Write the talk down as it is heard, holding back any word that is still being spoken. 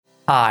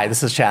Hi,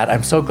 this is Chad.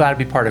 I'm so glad to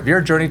be part of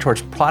your journey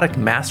towards product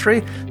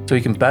mastery so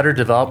you can better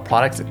develop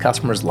products that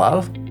customers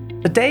love.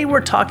 Today, we're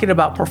talking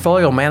about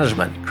portfolio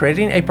management,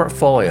 creating a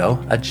portfolio,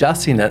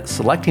 adjusting it,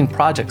 selecting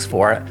projects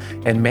for it,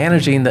 and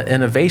managing the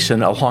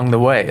innovation along the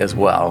way as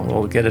well.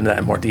 We'll get into that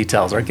in more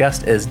details. Our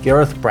guest is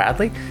Gareth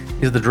Bradley.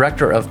 He's the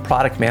Director of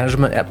Product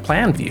Management at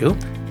Planview.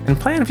 And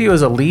Planview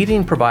is a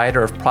leading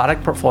provider of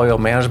product portfolio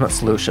management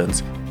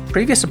solutions.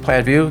 Previous to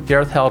Planview,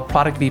 Gareth held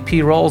product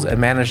VP roles and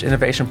managed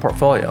innovation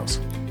portfolios.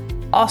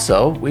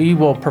 Also, we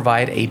will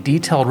provide a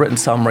detailed written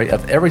summary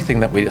of everything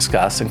that we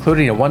discuss,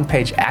 including a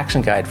one-page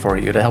action guide for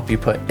you to help you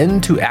put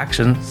into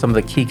action some of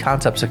the key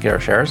concepts that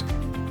Gareth shares.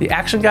 The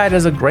action guide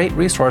is a great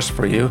resource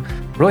for you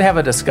to really have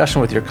a discussion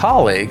with your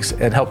colleagues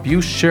and help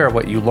you share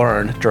what you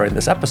learned during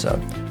this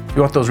episode. If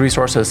you want those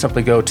resources,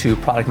 simply go to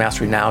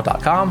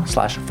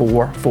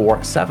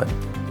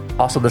productmasterynow.com/447.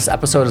 Also, this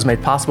episode is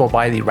made possible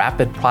by the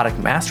Rapid Product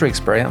Mastery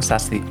Experience.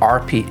 That's the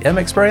RPM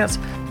experience.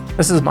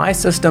 This is my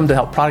system to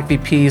help product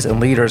VPs and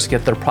leaders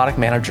get their product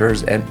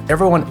managers and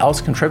everyone else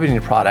contributing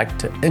to product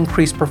to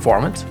increase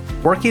performance,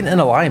 working in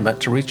alignment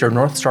to reach your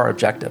North Star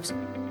objectives.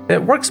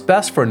 It works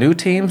best for new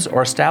teams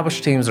or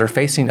established teams that are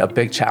facing a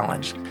big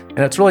challenge. And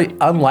it's really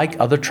unlike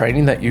other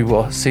training that you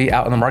will see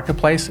out in the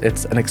marketplace.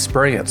 It's an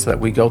experience that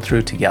we go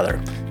through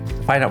together.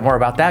 To find out more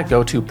about that,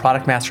 go to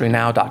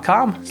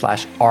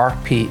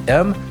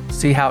productmasterynow.com/RPM.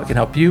 See how it can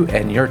help you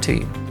and your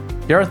team.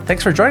 Gareth,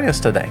 thanks for joining us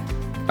today.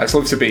 It's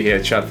lovely to be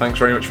here, Chad. Thanks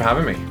very much for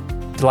having me.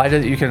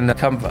 Delighted that you can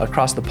come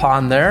across the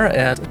pond there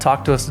and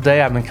talk to us today.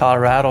 I'm in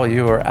Colorado.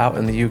 You are out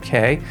in the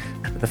UK.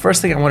 The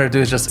first thing I want to do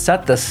is just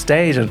set the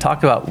stage and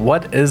talk about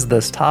what is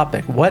this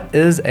topic? What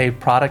is a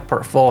product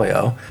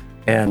portfolio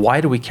and why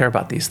do we care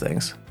about these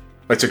things?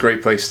 It's a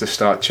great place to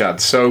start,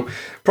 Chad. So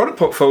product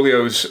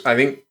portfolios, I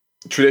think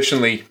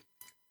traditionally,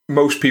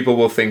 most people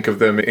will think of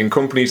them in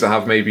companies that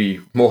have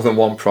maybe more than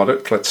one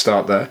product. Let's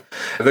start there.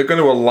 They're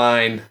going to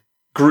align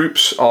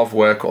groups of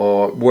work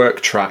or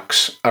work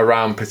tracks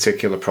around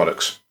particular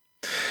products.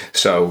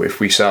 So if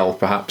we sell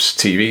perhaps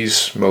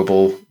TVs,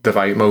 mobile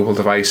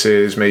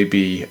devices,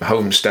 maybe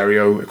home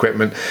stereo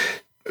equipment,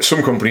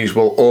 some companies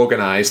will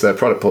organize their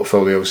product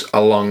portfolios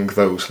along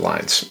those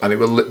lines. And it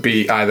will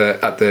be either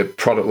at the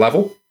product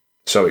level,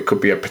 so it could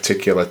be a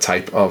particular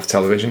type of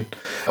television,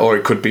 or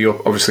it could be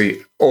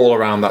obviously all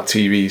around that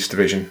TV's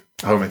division,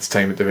 home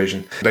entertainment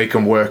division. They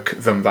can work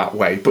them that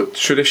way. But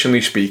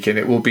traditionally speaking,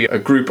 it will be a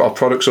group of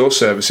products or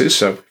services.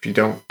 So if you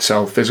don't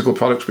sell physical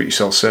products, but you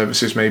sell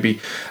services maybe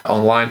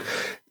online,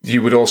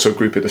 you would also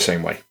group it the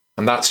same way.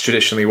 And that's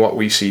traditionally what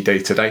we see day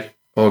to day.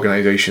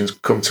 Organizations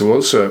come to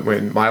us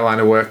in my line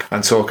of work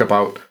and talk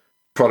about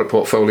product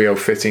portfolio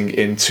fitting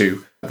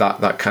into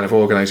that kind of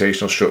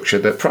organizational structure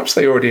that perhaps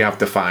they already have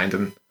defined.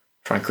 And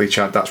frankly,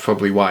 Chad, that's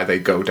probably why they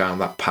go down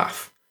that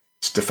path.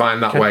 It's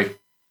defined that way.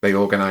 They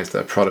organize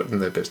their product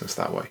and their business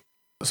that way.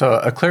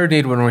 So a clear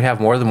need when we have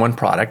more than one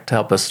product to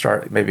help us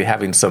start maybe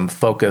having some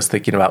focus,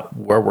 thinking about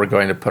where we're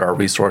going to put our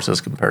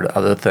resources compared to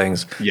other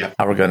things,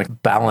 how we're going to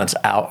balance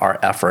out our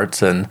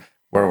efforts and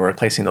where we're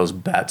placing those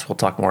bets. We'll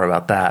talk more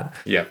about that.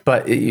 Yeah.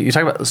 But you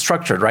talk about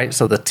structured, right?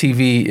 So the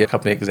TV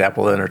company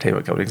example, the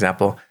entertainment company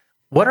example.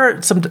 What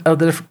are some of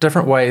the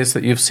different ways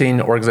that you've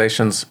seen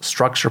organizations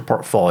structure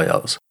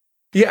portfolios?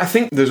 Yeah, I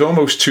think there's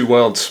almost two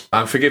worlds.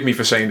 And forgive me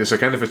for saying this, a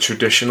kind of a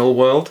traditional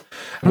world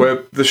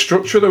where the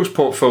structure of those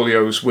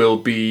portfolios will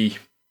be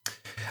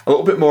a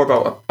little bit more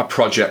about a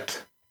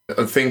project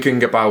and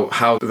thinking about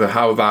how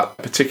that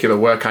particular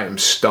work item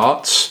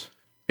starts,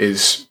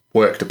 is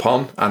worked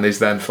upon, and is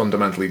then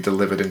fundamentally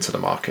delivered into the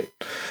market.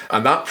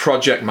 And that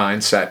project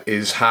mindset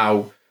is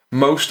how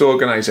most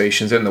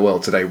organizations in the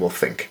world today will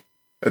think.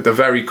 At the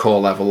very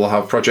core level, we'll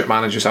have project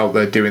managers out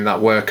there doing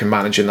that work and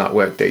managing that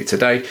work day to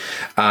day.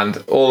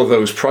 And all of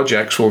those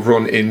projects will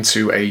run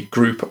into a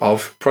group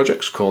of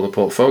projects called a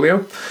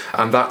portfolio.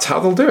 And that's how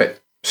they'll do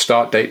it.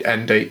 Start date,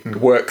 end date, and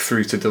work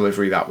through to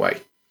delivery that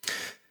way.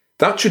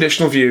 That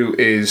traditional view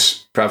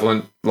is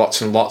prevalent. Lots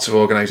and lots of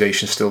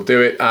organizations still do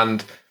it.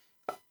 And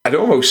I'd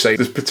almost say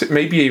there's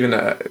maybe even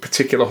a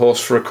particular horse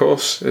for a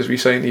course, as we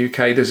say in the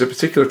UK. There's a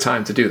particular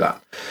time to do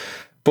that.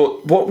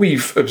 But what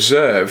we've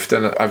observed,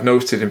 and I've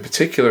noted in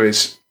particular,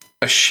 is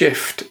a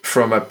shift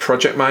from a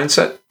project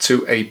mindset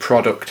to a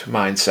product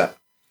mindset.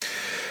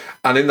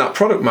 And in that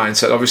product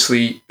mindset,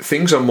 obviously,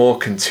 things are more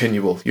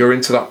continual. You're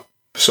into that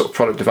sort of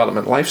product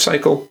development life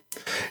cycle.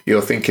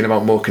 You're thinking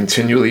about more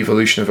continual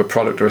evolution of a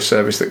product or a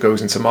service that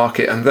goes into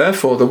market. And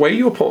therefore, the way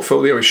your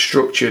portfolio is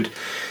structured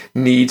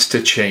needs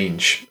to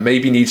change,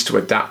 maybe needs to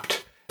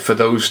adapt for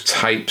those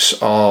types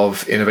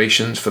of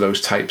innovations, for those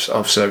types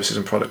of services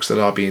and products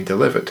that are being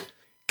delivered.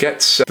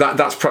 That's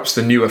perhaps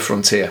the newer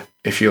frontier,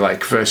 if you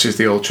like, versus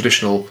the old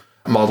traditional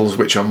models,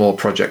 which are more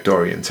project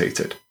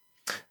orientated.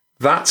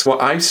 That's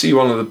what I see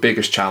one of the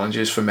biggest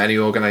challenges for many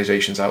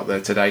organizations out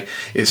there today,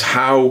 is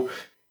how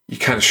you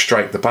kind of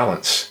strike the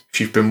balance. If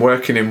you've been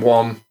working in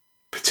one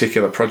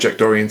particular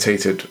project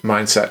orientated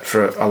mindset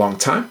for a long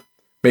time,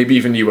 maybe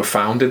even you were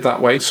founded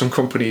that way. Some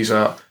companies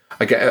are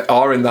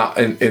in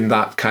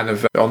that kind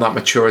of on that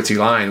maturity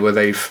line where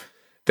they've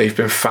They've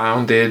been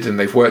founded and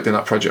they've worked in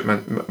that project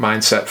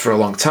mindset for a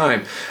long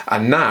time.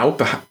 And now,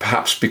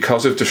 perhaps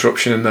because of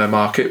disruption in their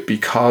market,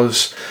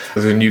 because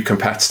there's a new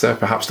competitor,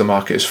 perhaps the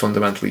market has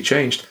fundamentally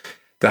changed,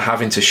 they're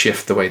having to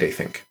shift the way they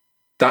think.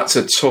 That's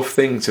a tough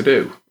thing to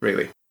do,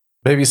 really.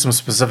 Maybe some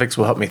specifics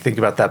will help me think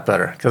about that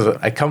better, because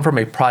I come from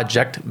a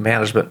project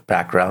management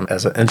background.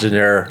 As an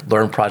engineer,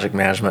 learned project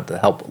management to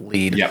help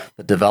lead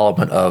the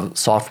development of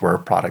software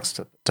products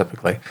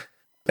typically.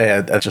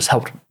 And that just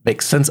helped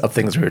make sense of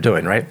things we were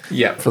doing, right?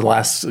 Yeah. For the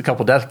last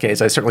couple of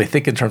decades, I certainly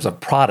think in terms of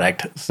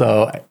product.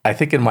 So I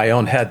think in my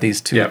own head,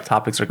 these two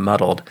topics are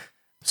muddled.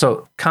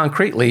 So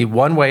concretely,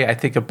 one way I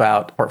think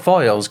about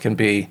portfolios can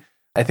be,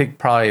 I think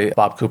probably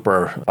Bob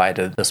Cooper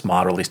provided this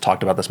model, at least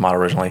talked about this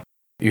model originally.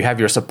 You have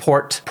your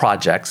support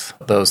projects,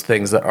 those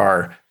things that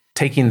are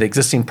taking the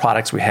existing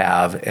products we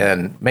have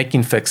and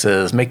making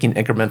fixes, making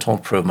incremental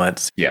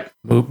improvements,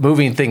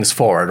 moving things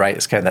forward, right?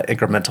 It's kind of that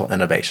incremental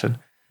innovation.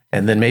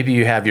 And then maybe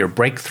you have your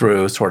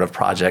breakthrough sort of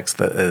projects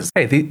that is,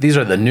 hey, these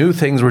are the new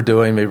things we're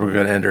doing. Maybe we're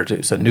going to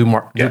introduce a new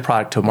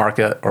product to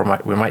market, or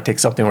we might take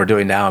something we're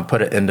doing now and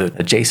put it into an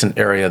adjacent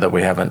area that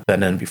we haven't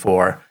been in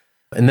before.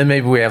 And then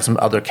maybe we have some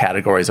other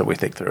categories that we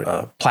think through.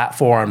 A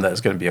platform that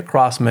is going to be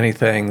across many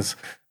things.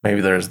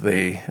 Maybe there's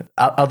the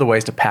other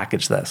ways to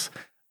package this.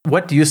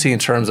 What do you see in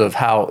terms of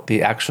how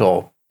the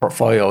actual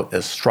portfolio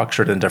is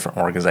structured in different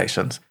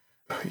organizations?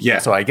 Yeah.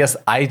 So I guess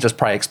I just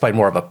probably explain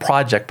more of a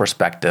project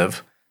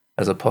perspective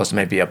as opposed to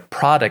maybe a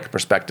product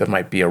perspective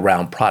might be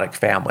around product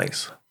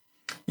families.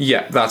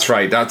 Yeah, that's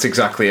right. That's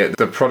exactly it.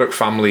 The product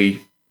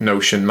family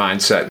notion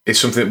mindset is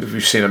something that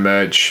we've seen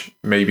emerge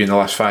maybe in the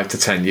last 5 to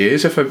 10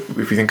 years, if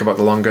we think about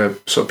the longer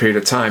sort of period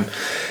of time.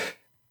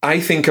 I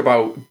think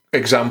about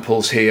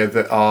examples here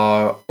that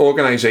are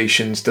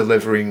organizations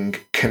delivering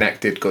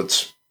connected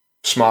goods,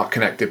 smart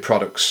connected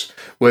products,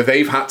 where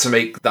they've had to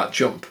make that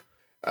jump.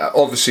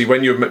 Obviously,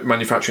 when you're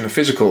manufacturing a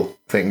physical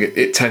thing,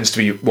 it tends to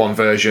be one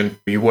version.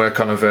 You work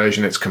on a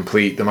version, it's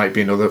complete. There might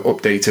be another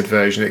updated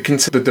version.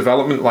 The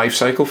development life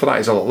cycle for that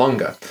is a lot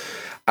longer.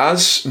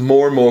 As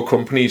more and more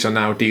companies are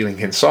now dealing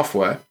in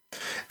software,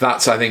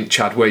 that's, I think,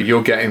 Chad, where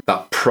you're getting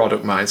that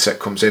product mindset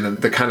comes in, and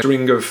the kind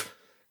of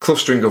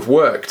clustering of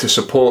work to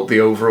support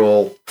the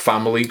overall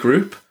family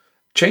group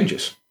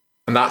changes.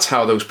 And that's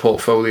how those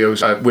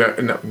portfolios,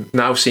 we're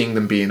now seeing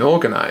them being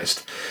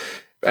organized.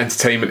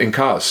 Entertainment in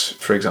cars,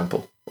 for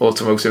example,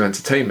 automotive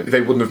entertainment.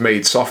 They wouldn't have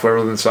made software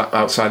other than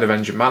outside of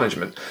engine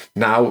management.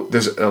 Now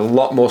there's a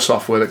lot more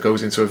software that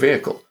goes into a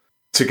vehicle.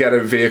 To get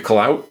a vehicle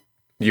out,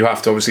 you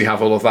have to obviously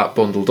have all of that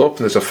bundled up, and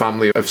there's a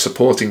family of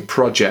supporting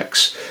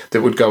projects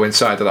that would go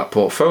inside of that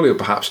portfolio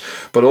perhaps.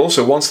 But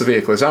also once the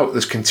vehicle is out,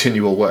 there's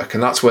continual work,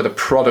 and that's where the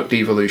product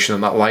evolution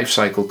and that life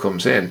cycle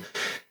comes in.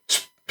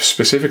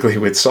 Specifically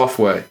with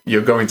software,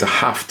 you're going to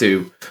have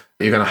to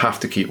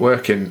keep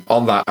working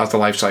on that as the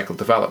life cycle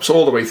develops,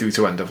 all the way through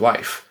to end of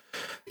life.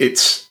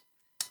 It's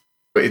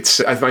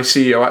as my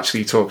CEO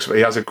actually talks about,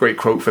 he has a great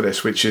quote for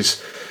this, which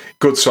is,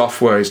 good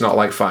software is not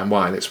like fine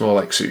wine, it's more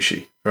like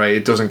sushi, right?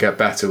 It doesn't get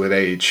better with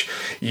age.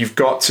 You've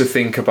got to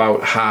think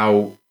about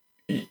how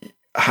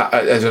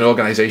as an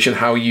organization,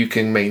 how you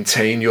can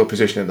maintain your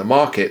position in the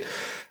market.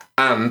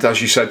 And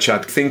as you said,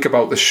 Chad, think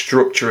about the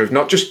structure of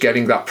not just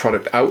getting that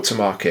product out to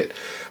market,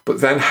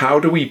 but then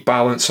how do we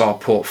balance our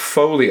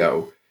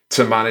portfolio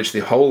to manage the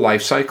whole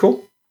life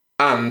cycle?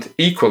 And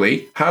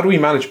equally, how do we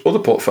manage other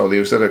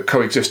portfolios that are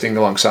coexisting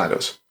alongside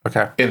us?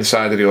 Okay.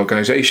 Inside of the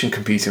organization,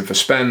 competing for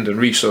spend and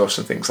resource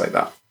and things like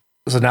that.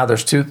 So now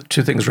there's two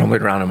things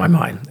rumbling around in my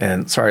mind.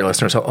 And sorry,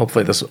 listeners,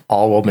 hopefully this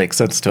all will make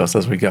sense to us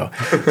as we go.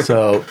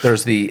 So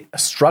there's the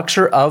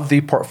structure of the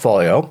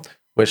portfolio,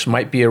 which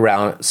might be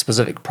around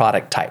specific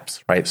product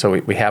types, right? So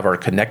we have our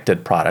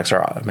connected products,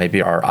 or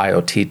maybe our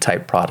IoT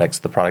type products,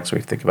 the products we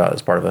think about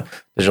as part of a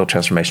digital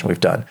transformation we've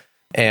done.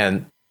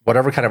 And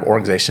whatever kind of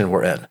organization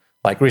we're in.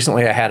 Like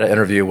recently I had an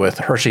interview with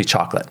Hershey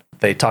Chocolate.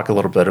 They talk a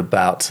little bit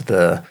about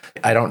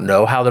I don't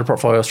know how their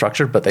portfolio is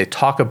structured, but they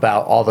talk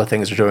about all the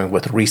things they're doing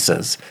with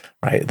Reese's,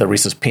 right? The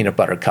Reese's peanut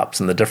butter cups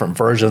and the different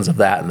versions of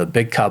that, and the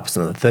big cups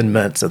and the thin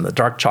mints and the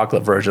dark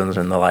chocolate versions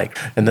and the like.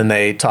 And then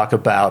they talk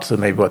about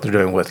maybe what they're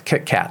doing with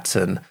Kit Kats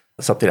and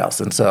something else.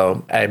 And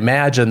so I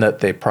imagine that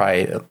they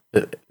probably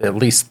at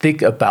least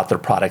think about their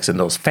products in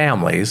those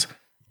families,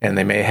 and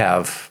they may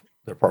have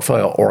their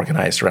portfolio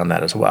organized around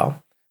that as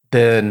well.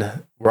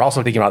 Then we're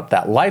also thinking about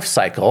that life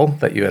cycle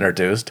that you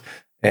introduced,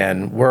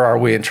 and where are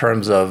we in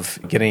terms of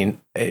getting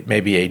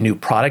maybe a new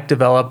product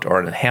developed or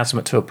an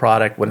enhancement to a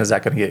product? When is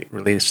that going to get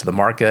released to the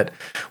market?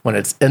 When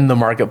it's in the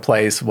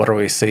marketplace, what are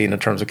we seeing in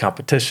terms of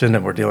competition?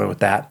 And we're dealing with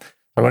that.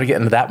 I want to get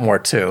into that more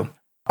too.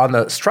 On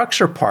the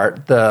structure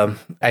part,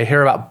 I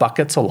hear about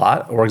buckets a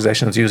lot.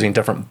 Organizations using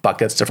different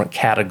buckets, different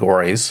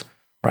categories,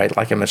 right?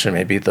 Like I mentioned,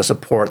 maybe the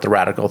support, the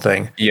radical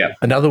thing. Yeah.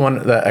 Another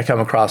one that I come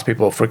across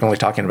people frequently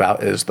talking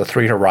about is the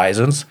 3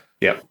 horizons.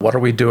 Yeah. What are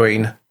we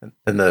doing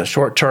in the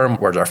short term?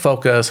 Where's our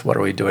focus? What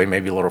are we doing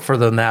maybe a little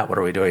further than that? What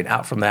are we doing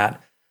out from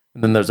that?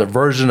 And then there's a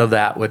version of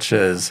that, which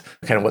is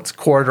kind of what's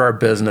core to our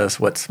business,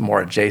 what's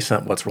more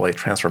adjacent, what's really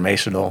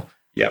transformational.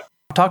 Yeah.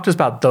 Talk to us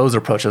about those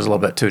approaches a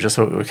little bit too, just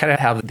so we kind of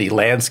have the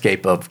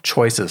landscape of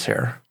choices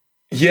here.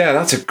 Yeah,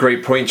 that's a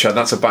great point, Chad.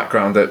 That's a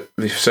background that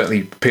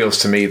certainly appeals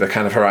to me, the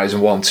kind of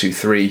Horizon 1, 2,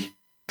 3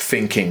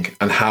 thinking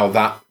and how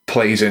that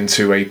plays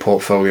into a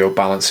portfolio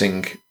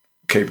balancing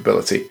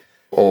capability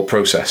or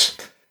process.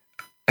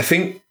 I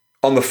think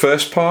on the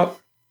first part,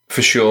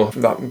 for sure,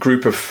 that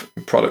group of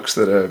products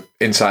that are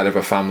inside of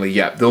a family,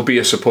 yeah, there'll be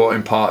a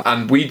supporting part.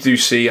 And we do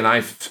see, and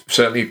I've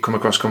certainly come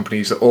across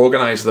companies that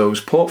organize those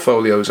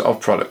portfolios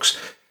of products.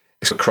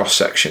 It's a cross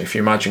section. If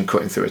you imagine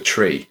cutting through a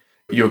tree,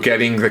 you're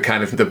getting the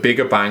kind of the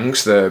bigger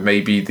bangs,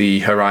 maybe the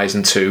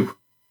Horizon 2.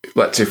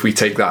 If we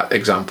take that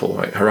example,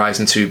 right?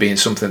 Horizon 2 being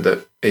something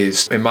that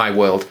is, in my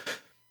world,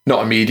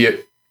 not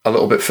immediate, a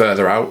little bit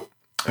further out.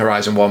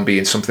 Horizon 1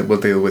 being something we'll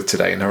deal with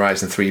today, and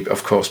Horizon 3,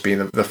 of course,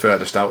 being the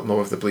furthest out,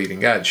 more of the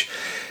bleeding edge.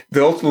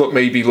 They'll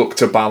look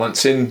to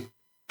balance in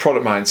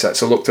product mindsets,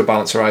 so look to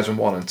balance Horizon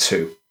 1 and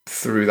 2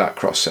 through that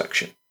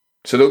cross-section.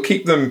 So they'll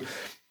keep them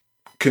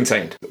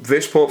contained.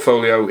 This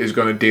portfolio is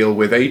going to deal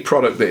with a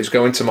product that is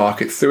going to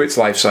market through its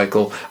life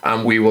cycle,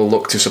 and we will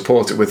look to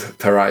support it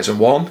with Horizon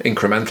 1,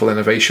 incremental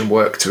innovation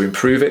work to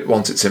improve it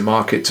once it's in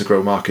market, to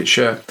grow market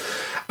share.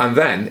 And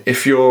then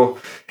if you're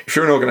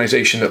an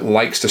organization that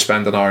likes to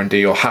spend on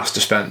R&D, or has to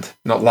spend,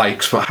 not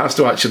likes, but has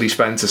to actually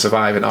spend to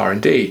survive in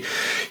R&D,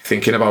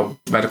 thinking about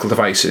medical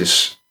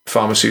devices,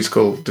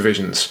 pharmaceutical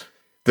divisions,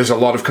 there's a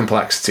lot of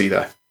complexity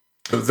there.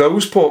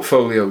 Those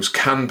portfolios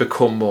can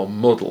become more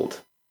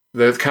muddled.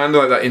 They're kind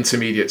of like that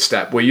intermediate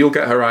step where you'll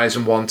get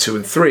Horizon 1, 2,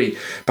 and 3,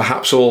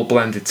 perhaps all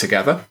blended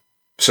together.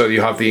 So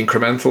you have the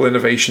incremental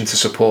innovation to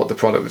support the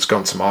product that's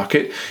gone to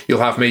market.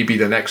 You'll have maybe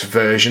the next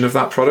version of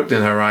that product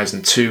in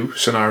Horizon 2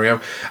 scenario.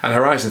 And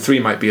Horizon 3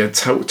 might be a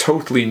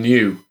totally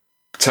new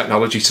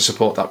technology to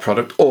support that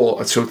product,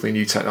 or a totally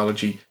new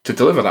technology to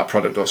deliver that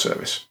product or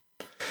service.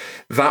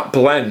 That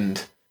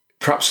blend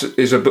perhaps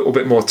is a little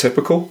bit more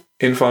typical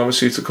in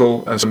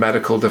pharmaceutical and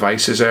medical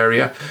devices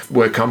area,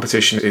 where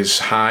competition is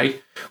high,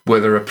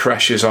 where there are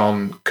pressures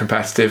on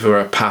competitive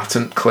or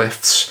patent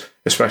cliffs,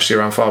 especially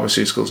around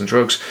pharmaceuticals and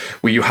drugs,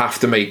 where you have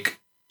to make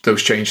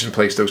those changes and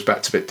place those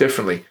bets a bit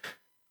differently.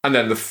 And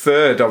then the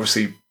third,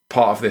 obviously,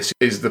 part of this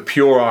is the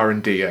pure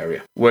R&D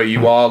area, where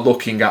you are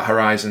looking at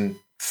Horizon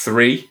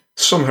 3,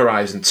 some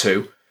Horizon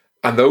 2,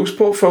 and those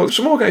portfolios,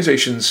 some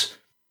organizations,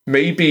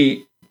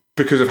 maybe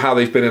because of how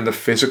they've been in the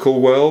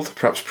physical world,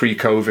 perhaps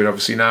pre-COVID,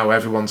 obviously now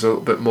everyone's a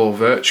little bit more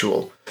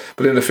virtual,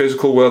 but in the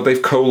physical world,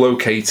 they've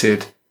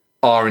co-located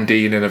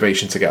R&D and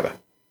innovation together.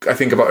 I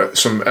think about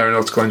some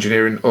aeronautical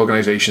engineering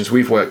organizations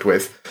we've worked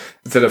with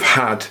that have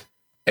had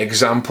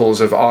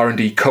examples of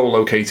R&D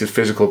co-located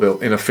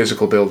in a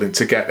physical building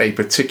to get a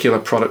particular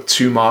product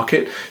to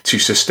market, to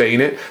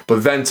sustain it,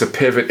 but then to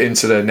pivot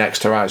into the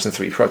next Horizon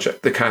 3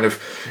 project,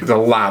 the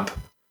lab,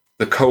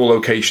 the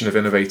co-location of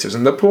innovators.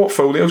 And the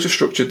portfolios are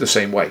structured the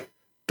same way.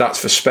 That's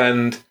for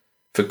spend,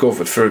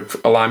 for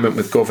alignment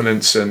with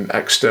governance and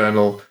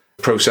external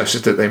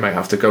processes that they might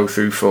have to go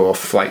through for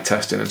flight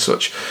testing and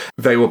such.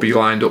 They will be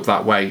lined up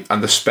that way,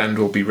 and the spend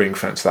will be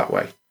ring-fenced that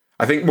way.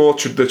 I think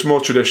that's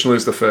more traditional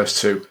is the first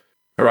two.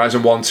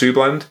 Horizon 1, 2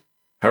 blend,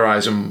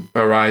 Horizon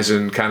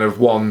kind of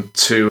 1,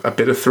 2, a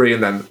bit of 3,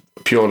 and then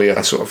purely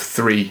a sort of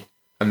 3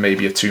 and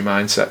maybe a 2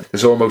 mindset.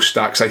 There's almost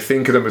stacks. I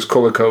think of them as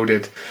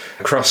color-coded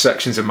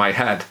cross-sections in my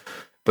head,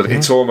 but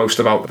it's almost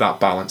about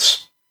that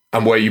balance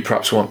and where you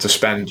perhaps want to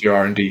spend your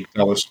R&D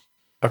dollars.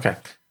 Okay.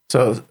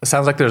 So it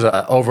sounds like there's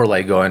an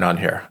overlay going on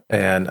here,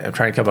 and I'm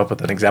trying to come up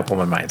with an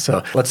example in my mind.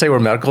 So let's say we're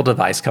a medical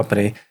device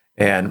company,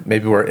 and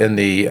maybe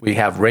we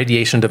have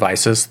radiation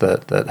devices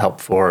that help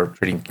for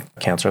treating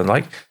cancer and the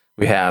like.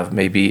 We have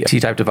maybe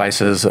T-type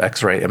devices,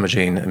 X-ray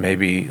imaging, and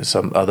maybe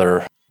some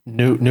other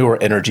newer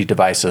energy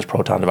devices,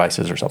 proton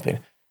devices or something.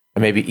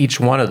 And maybe each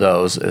one of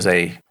those is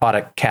a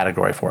product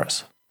category for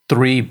us.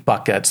 3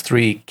 buckets,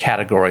 3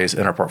 categories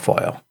in our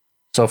portfolio.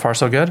 So far,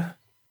 so good?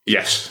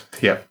 Yes.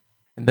 Yep.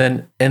 And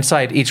then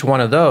inside each one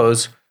of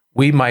those,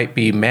 we might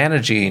be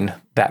managing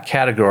that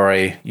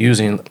category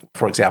using,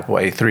 for example,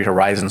 a 3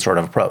 horizon sort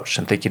of approach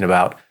and thinking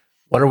about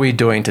what are we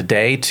doing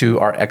today to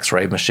our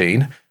X-ray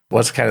machine?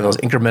 What's kind of those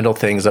incremental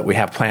things that we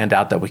have planned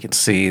out that we can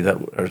see that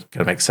are going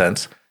to make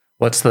sense?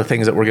 What's the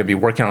things that we're going to be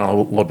working on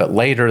a little bit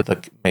later,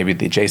 maybe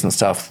the adjacent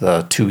stuff,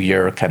 the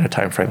 2-year kind of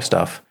timeframe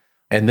stuff.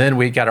 And then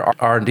we got our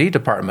R&D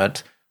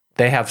department.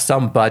 They have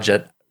some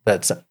budget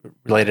that's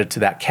related to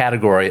that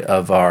category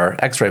of our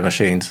X-ray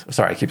machines.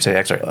 Sorry, I keep saying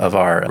X-ray, of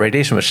our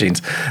radiation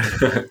machines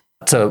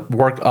to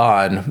work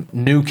on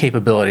new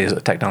capabilities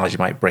that technology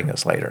might bring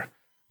us later.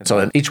 And so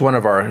in each one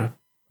of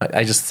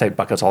I just say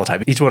buckets all the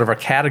time, each one of our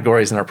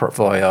categories in our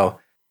portfolio,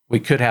 we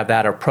could have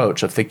that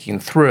approach of thinking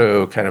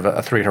through kind of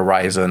a 3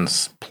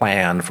 horizons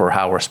plan for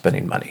how we're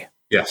spending money.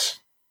 Yes.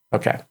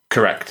 Okay.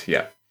 Correct.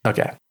 Yeah.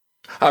 Okay.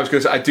 I was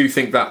going to say, I do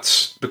think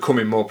that's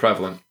becoming more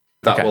prevalent.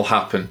 That will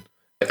happen.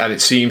 And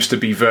it seems to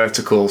be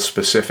vertical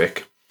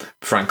specific,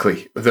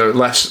 frankly. They're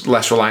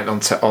less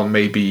reliant on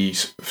maybe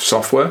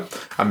software,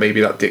 and maybe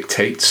that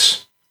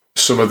dictates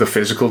some of the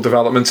physical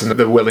development and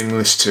the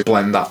willingness to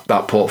blend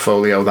that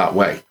portfolio that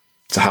way.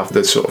 to have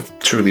the sort of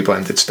truly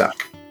blended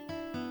stack.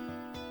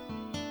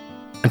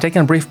 I'm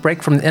taking a brief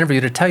break from the interview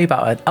to tell you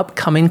about an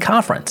upcoming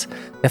conference.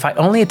 If I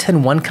only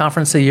attend one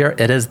conference a year,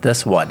 it is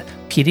this one,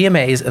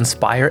 PDMA's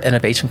Inspire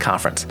Innovation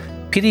Conference.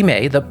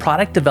 PDMA, the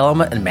Product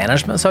Development and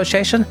Management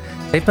Association,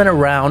 they've been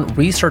around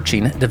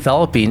researching,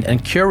 developing,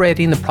 and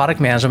curating the product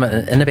management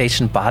and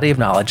innovation body of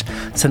knowledge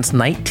since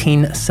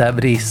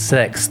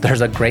 1976. There's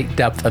a great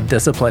depth of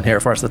discipline here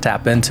for us to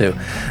tap into.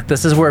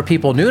 This is where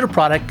people new to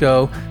product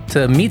go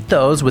to meet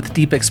those with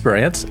deep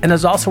experience, and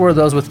is also where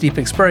those with deep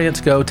experience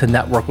go to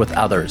network with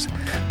others.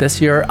 This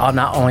year, I'll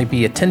not only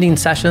be attending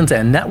sessions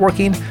and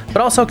networking,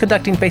 but also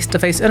conducting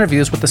face-to-face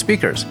interviews with the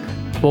speakers.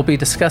 We'll be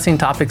discussing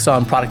topics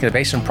on product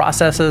innovation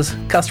processes,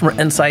 customer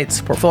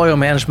insights, portfolio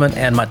management,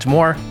 and much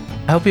more.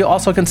 I hope you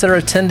also consider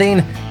attending.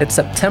 It's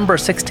September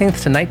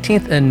 16th to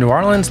 19th in New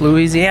Orleans,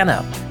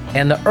 Louisiana.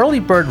 And the early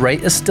bird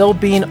rate is still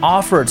being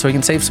offered, so you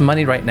can save some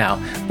money right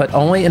now, but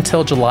only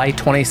until July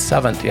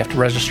 27th. You have to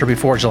register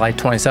before July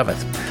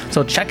 27th.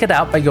 So check it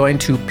out by going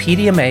to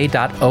pdma.org.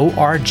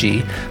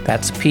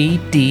 That's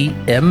pdma.org.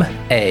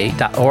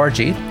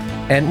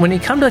 And when you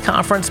come to the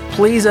conference,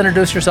 please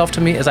introduce yourself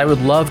to me, as I would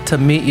love to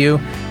meet you.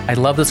 I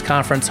love this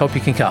conference. Hope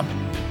you can come.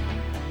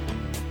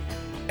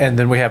 And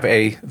then we have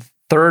a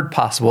third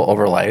possible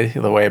overlay,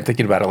 the way I'm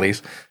thinking about it at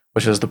least,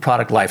 which is the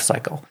product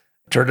lifecycle.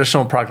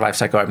 Traditional product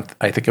lifecycle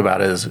I think about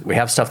is we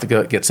have stuff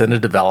that gets into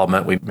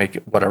development. We make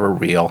it whatever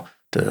real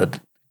to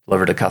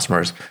deliver to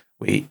customers.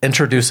 We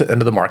introduce it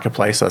into the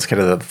marketplace. So that's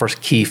kind of the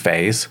first key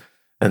phase.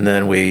 And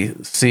then we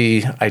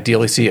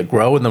ideally see it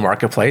grow in the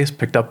marketplace,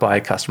 picked up by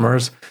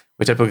customers.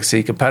 We typically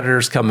see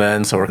competitors come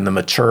in, so we're in the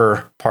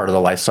mature part of the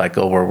life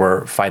cycle where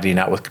we're fighting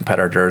out with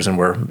competitors and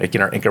we're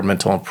making our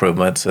incremental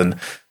improvements and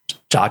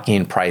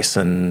jockeying price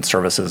and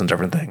services and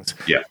different things.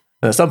 Yeah.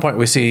 And at some point,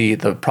 we see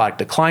the product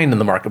decline in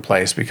the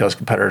marketplace because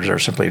competitors are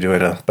simply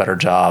doing a better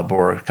job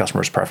or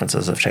customers'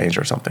 preferences have changed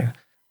or something.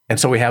 And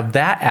so we have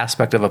that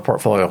aspect of a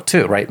portfolio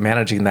too, right?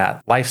 Managing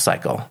that life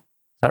cycle. Is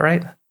that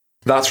right?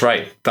 That's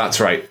right.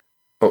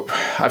 Oh,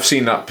 I've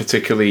seen that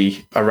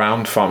particularly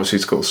around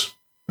pharmaceuticals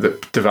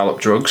that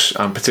develop drugs,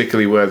 and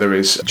particularly where there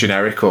is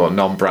generic or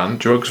non-brand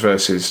drugs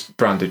versus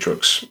branded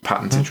drugs,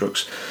 patented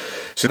drugs.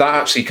 So that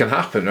actually can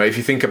happen, right? If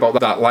you think about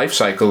that life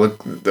cycle,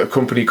 the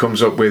company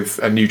comes up with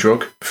a new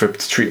drug to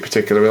treat a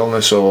particular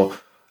illness or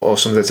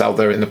something that's out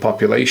there in the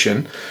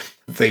population.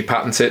 They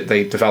patent it,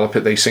 they develop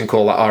it, they sink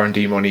all that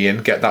R&D money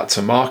in, get that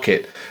to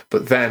market.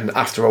 But then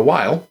after a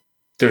while,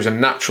 there's a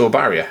natural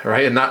barrier,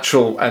 right? A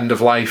natural end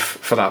of life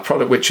for that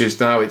product, which is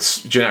now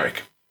it's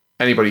generic.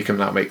 Anybody can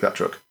now make that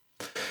drug.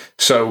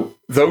 So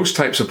those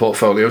types of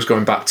portfolios,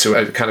 going back to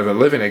a kind of a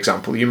living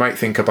example, you might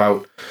think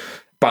about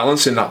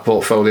balancing that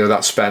portfolio,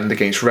 that spend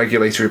against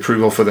regulatory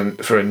approval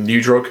for a new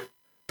drug.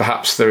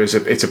 Perhaps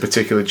it's a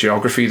particular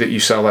geography that you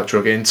sell that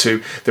drug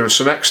into. There are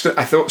some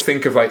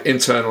think of like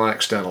internal and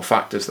external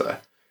factors there,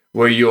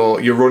 where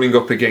you're running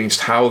up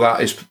against how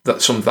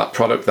some of that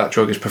product, that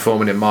drug is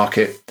performing in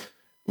market,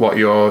 what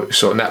your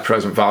sort of net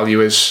present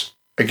value is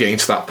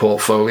against that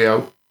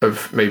portfolio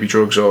of maybe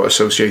drugs or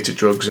associated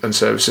drugs and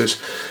services.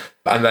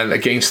 And then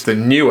against the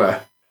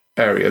newer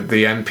area,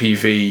 the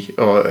NPV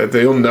or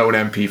the unknown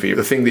NPV,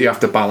 the thing that you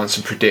have to balance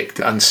and predict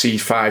and see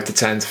 5 to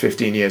 10 to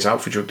 15 years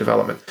out for drug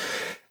development.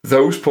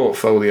 Those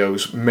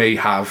portfolios may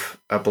have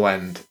a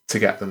blend to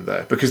get them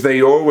there because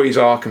they always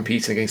are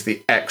competing against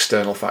the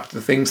external factor,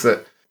 the things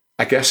that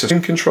I guess are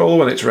in control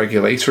when it's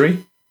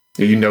regulatory.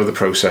 You know the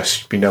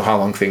process, you know how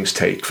long things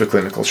take for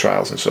clinical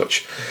trials and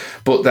such.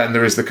 But then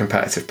there is the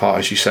competitive part,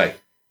 as you say.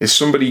 Is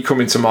somebody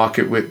coming to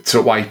market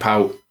to wipe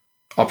out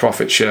our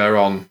profit share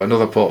on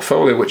another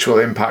portfolio, which will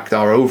impact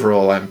our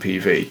overall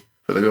NPV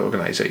for the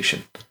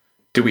organization?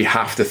 Do we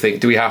have to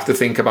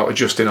think about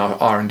adjusting our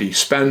R&D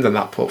spend and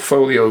that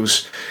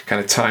portfolio's kind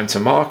of time to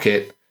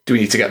market? Do we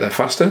need to get there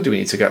faster? Do we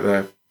need to get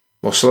there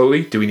more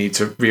slowly? Do we need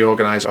to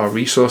reorganize our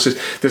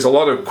resources? There's a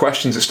lot of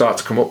questions that start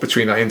to come up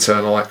between that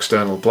internal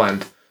external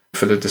blend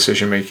for the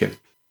decision making.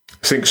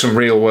 I think some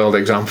real world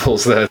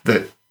examples there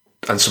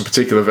and some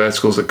particular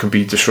verticals that can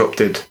be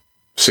disrupted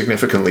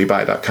significantly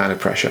by that kind of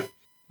pressure.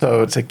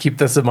 So to keep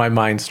this in my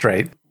mind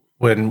straight,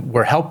 when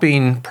we're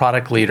helping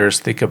product leaders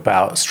think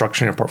about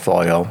structuring a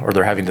portfolio, or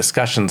they're having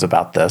discussions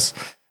about this,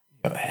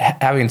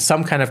 having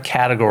some kind of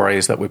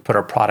categories that we put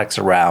our products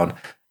around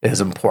is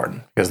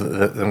important, because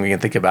then we can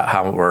think about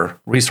how we're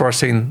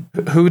resourcing,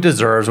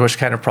 which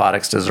kind of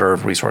products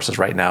deserve resources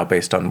right now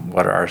based on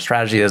what our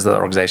strategy is, the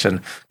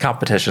organization,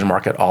 competition,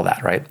 market, all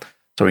that, right?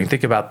 So we can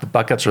think about the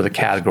buckets or the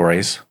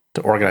categories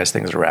to organize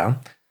things around.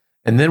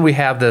 And then we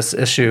have this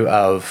issue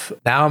of,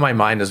 now in my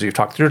mind, as we've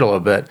talked through it a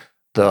little bit,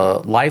 the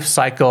life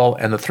cycle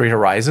and the three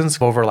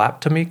horizons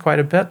overlap to me quite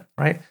a bit,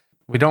 right?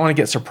 We don't want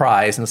to get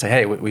surprised and say,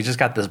 hey, we just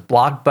got this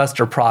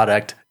blockbuster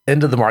product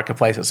into the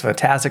marketplace. It's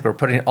fantastic. We're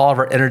putting all of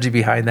our energy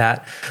behind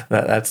that.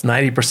 That's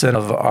 90%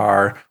 of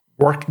our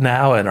work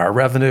now and our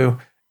revenue.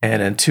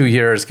 And in 2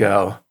 years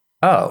go,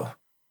 oh,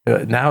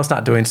 now it's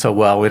not doing so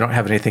well. We don't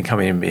have anything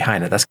coming in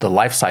behind it. That's the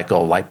life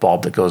cycle light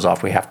bulb that goes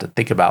off. We have to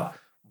think about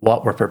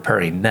what we're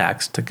preparing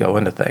next to go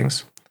into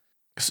things.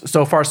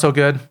 So far, so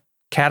good.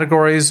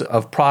 Categories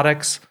of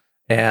products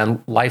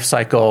and life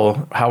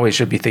cycle, how we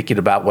should be thinking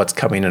about what's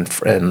coming in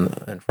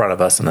front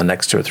of us in the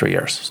next 2 or 3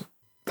 years.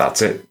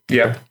 That's it.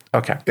 Yeah.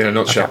 Okay. In a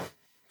nutshell. Okay.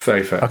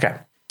 Very fair. Okay.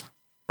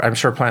 I'm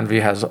sure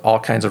Planview has all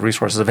kinds of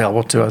resources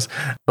available to us,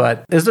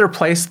 but is there a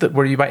place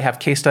where you might have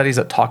case studies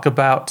that talk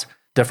about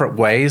different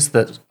ways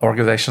that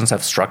organizations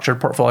have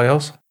structured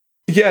portfolios?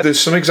 Yeah, there's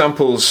some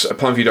examples at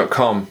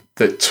planview.com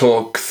that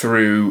talk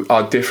through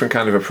our different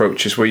kind of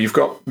approaches where you've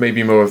got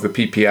maybe more of the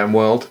PPM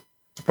world,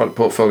 product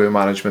portfolio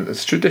management,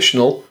 as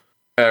traditional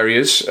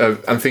areas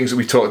and things that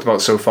we talked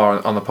about so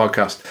far on the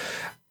podcast.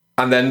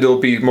 And then there'll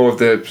be more of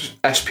the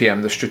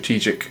SPM, the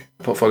strategic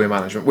portfolio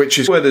management, which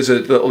is where there's a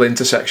little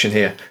intersection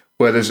here,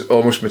 where there's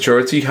almost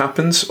maturity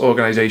happens.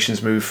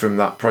 Organizations move from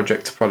that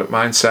project to product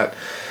mindset.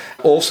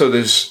 Also,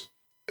 there's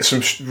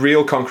some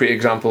real concrete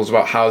examples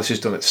about how this is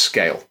done at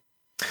scale.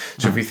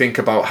 So if we think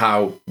about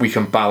how we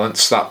can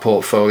balance that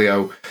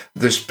portfolio,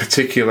 there's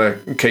particular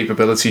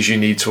capabilities you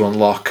need to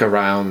unlock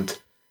around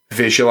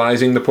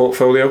visualizing the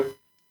portfolio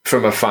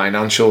from a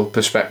financial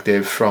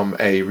perspective, from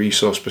a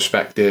resource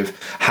perspective,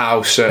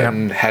 how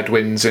certain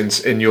headwinds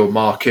in your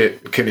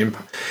market can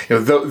impact.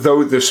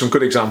 Though there's some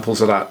good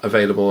examples of that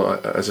available,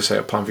 as I say,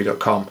 at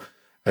planview.com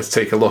to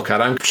take a look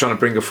at. I'm trying to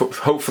bring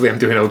hopefully I'm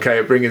doing okay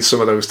at bringing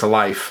some of those to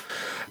life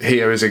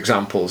here as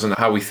examples, and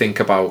how we think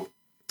about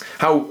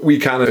how we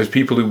can, as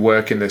people who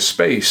work in this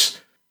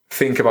space,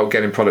 think about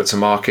getting product to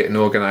market and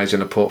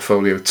organizing a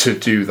portfolio to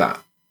do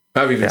that. I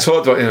haven't even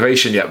talked about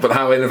innovation yet, but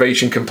how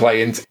innovation can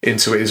play into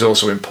it is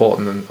also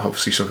important, and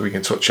obviously something we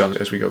can touch on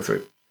as we go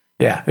through.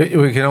 Yeah,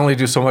 we can only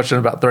do so much in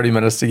about 30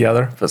 minutes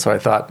together. So I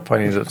thought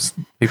pointing to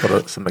people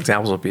to some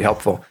examples would be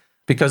helpful,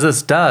 because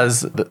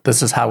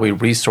this is how we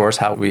resource,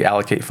 how we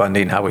allocate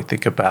funding, how we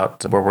think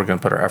about where we're going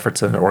to put our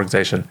efforts in an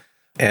organization.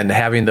 And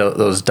having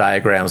those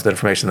diagrams, the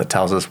information that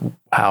tells us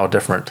how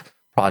different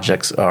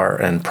projects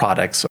and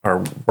products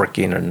are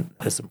working, and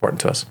is important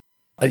to us.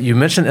 You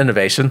mentioned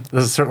innovation.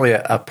 This is certainly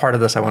a part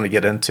of this I want to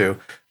get into.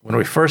 When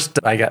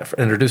I got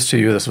introduced to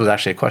you, this was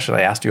actually a question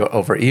I asked you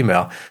over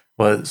email,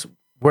 was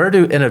where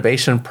do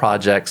innovation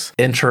projects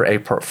enter a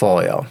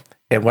portfolio?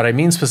 And what I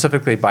mean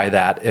specifically by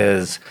that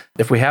is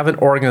if we have an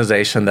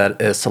organization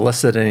that is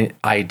soliciting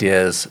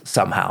ideas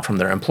somehow from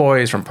their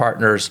employees, from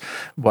partners,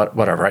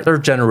 whatever, right? They're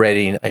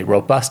generating a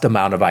robust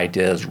amount of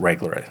ideas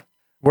regularly.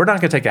 We're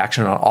not going to take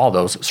action on all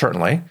those,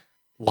 certainly.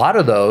 A lot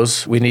of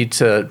those, we need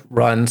to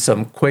run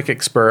some quick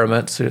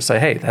experiments to say,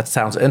 hey, that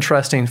sounds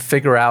interesting.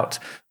 Figure out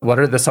what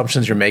are the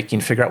assumptions you're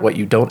making, figure out what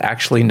you don't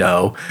actually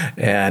know,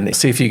 and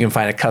see if you can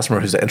find a customer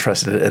who's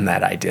interested in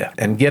that idea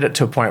and get it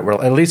to a point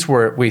where at least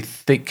we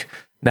think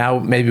now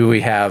maybe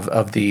we have,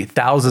 of the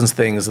thousands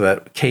things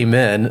that came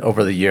in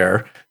over the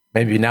year,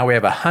 maybe now we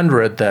have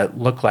 100 that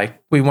look like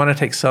we want to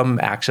take some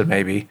action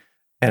maybe.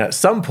 And at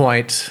some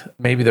point,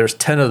 maybe there's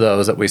 10 of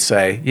those that we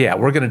say, yeah,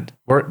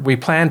 we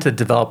plan to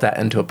develop that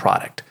into a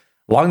product.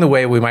 Along the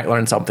way, we might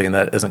learn something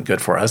that isn't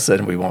good for us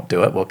and we won't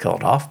do it. We'll kill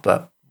it off,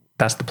 but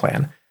that's the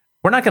plan.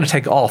 We're not going to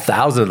take all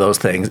 1,000 of those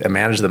things and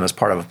manage them as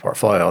part of a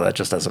portfolio. That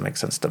just doesn't make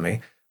sense to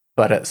me.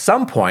 But at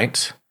some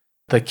point,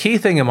 the key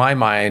thing in my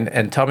mind,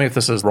 and tell me if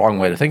this is the wrong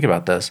way to think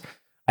about this,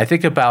 I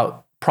think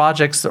about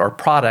projects or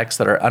products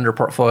that are under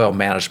portfolio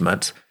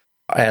management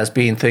as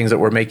being things that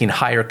we're making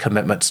higher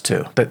commitments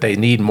to, that they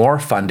need more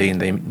funding,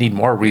 they need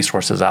more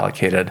resources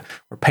allocated.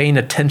 We're paying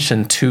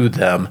attention to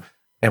them,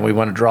 and we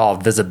want to draw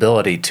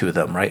visibility to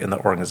them, right, in the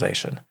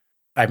organization.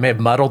 I may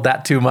have muddled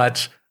that too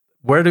much.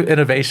 Where do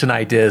innovation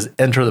ideas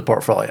enter the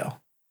portfolio?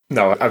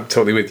 No, I'm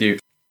totally with you.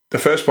 The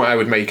first point I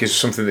would make is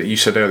something that you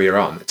said earlier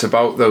on. It's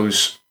about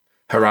those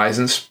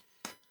horizons.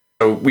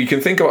 So we can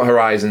think about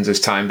horizons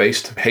as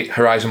time-based,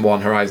 Horizon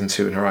 1, Horizon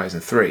 2, and Horizon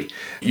 3.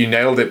 You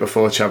nailed it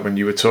before, Chad, when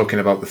you were talking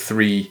about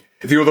the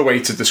other way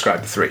to describe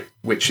the three,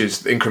 which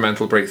is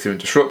incremental, breakthrough, and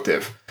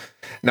disruptive.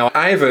 Now,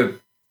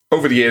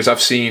 over the years,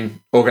 I've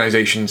seen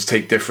organizations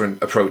take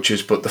different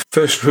approaches, but the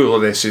first rule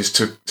of this is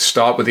to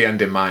start with the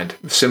end in mind,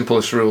 the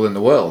simplest rule in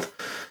the world.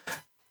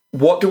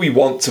 What do we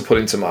want to put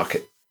into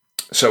market?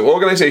 So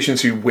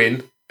organizations who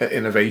win at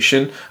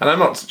innovation, and I'm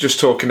not just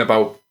talking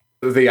about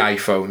the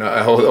iPhone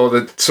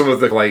or some of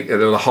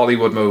the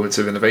Hollywood moments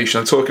of innovation.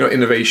 I'm talking about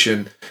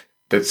innovation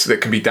that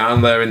can be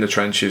down there in the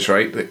trenches,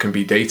 right? That can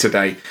be day to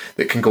day,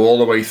 that can go all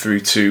the way through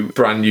to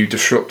brand new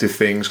disruptive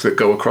things that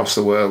go across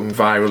the world and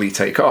virally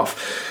take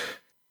off.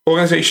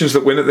 Organizations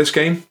that win at this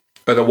game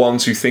are the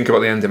ones who think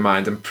about the end in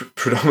mind, and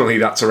predominantly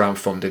that's around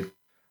funding.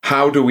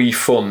 How do we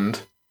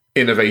fund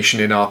innovation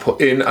in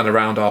and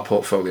around our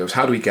portfolios?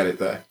 How do we get it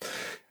there?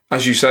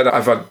 As you said,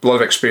 I've had a lot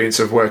of experience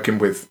of working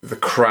with the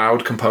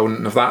crowd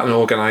component of that and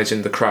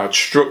organizing the crowd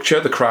structure,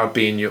 the crowd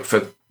being,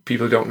 for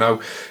people who don't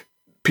know,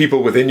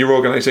 people within your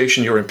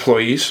organization, your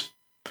employees.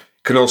 It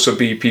can also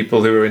be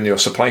people who are in your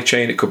supply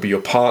chain. It could be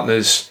your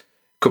partners,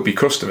 it could be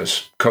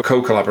customers,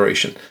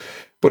 co-collaboration.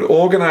 But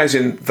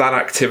organizing that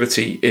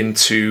activity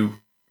into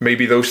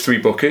maybe those three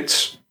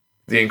buckets,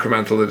 the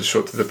incremental, the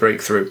disruptive, the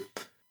breakthrough,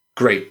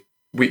 great.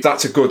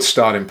 That's a good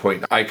starting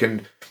point. I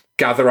can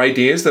gather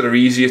ideas that are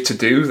easier to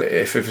do.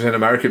 If it's in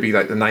America, it'd be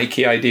like the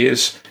Nike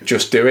ideas,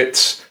 just do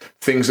it.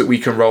 Things that we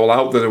can roll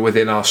out that are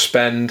within our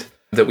spend,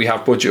 that we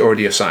have budget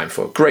already assigned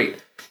for.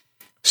 Great.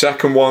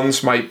 Second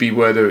ones might be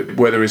where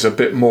there is a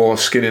bit more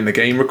skin in the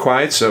game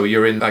required. So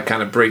you're in that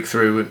kind of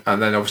breakthrough,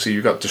 and then obviously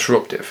you've got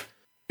disruptive.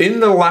 In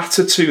the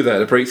latter two there,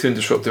 the breakthrough and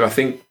disruptive, I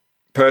think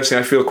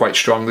personally I feel quite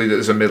strongly that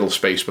there's a middle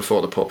space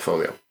before the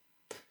portfolio.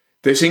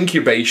 This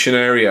incubation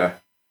area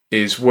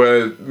is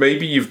where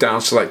maybe you've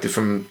down selected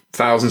from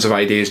thousands of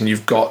ideas and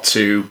you've got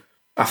to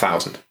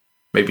 1,000.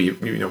 Maybe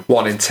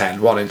 1 in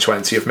 10, 1 in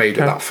 20 have made it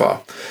that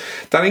far.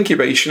 That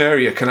incubation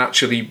area can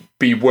actually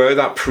be where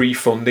that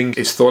pre-funding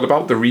is thought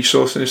about, the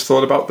resourcing is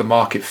thought about, the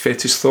market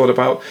fit is thought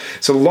about.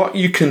 It's a lot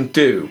you can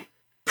do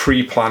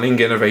pre-planning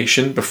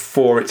innovation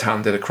before it's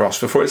handed across,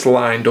 before it's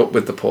lined up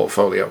with the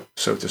portfolio,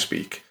 so to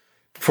speak,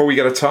 before we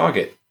get a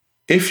target.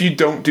 If you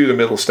don't do the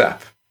middle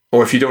step,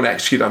 or if you don't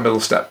execute that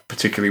middle step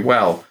particularly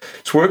well,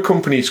 it's where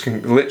companies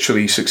can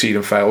literally succeed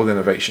and fail with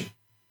innovation.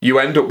 You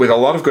end up with a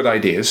lot of good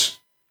ideas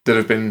that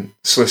have been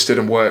solicited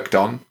and worked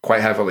on quite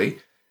heavily.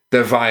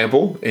 They're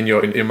viable in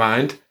your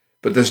mind,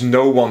 but there's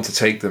no one to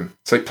take them.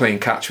 It's like playing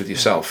catch with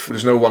yourself.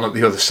 There's no one at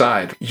the other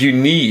side. You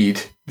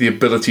need the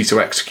ability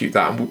to execute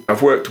that. And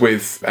I've worked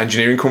with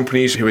engineering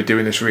companies who are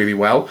doing this really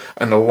well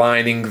and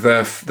aligning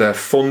their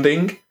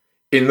funding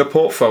in the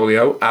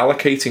portfolio,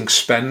 allocating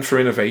spend for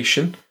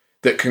innovation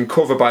that can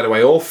cover, by the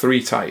way, all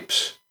three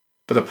types.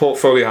 But the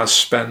portfolio has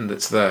spend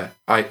that's there,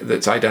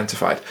 that's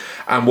identified.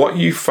 And what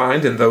you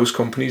find in those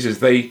companies is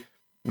they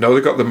know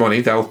they've got the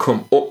money. They'll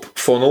come up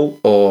funnel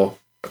or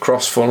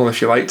across funnel,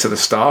 if you like, to the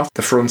start,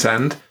 the front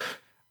end,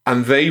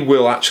 and they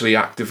will actually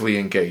actively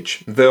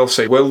engage. They'll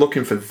say, we're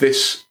looking for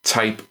this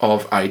type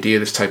of idea,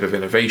 this type of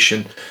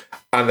innovation,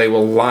 and they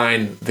will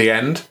line the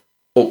end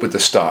up with the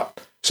start.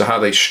 So how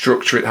they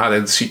structure it, how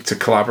they seek to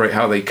collaborate,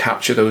 how they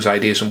capture those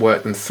ideas and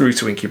work them through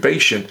to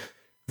incubation,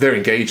 they're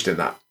engaged in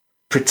that.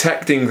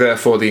 Protecting,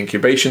 therefore, the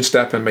incubation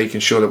step and making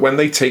sure that when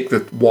they take the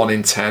 1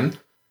 in 10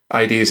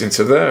 ideas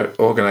into their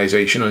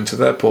organization or into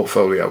their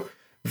portfolio,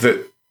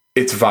 that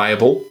it's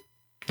viable,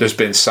 there's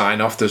been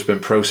sign-off, there's been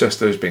process,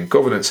 there's been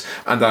governance,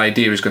 and the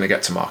idea is going to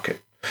get to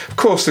market. Of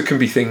course, there can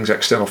be things,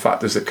 external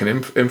factors that can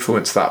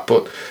influence that,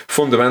 but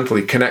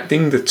fundamentally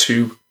connecting the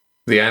two,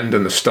 the end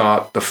and the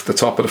start, the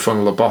top of the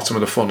funnel, the bottom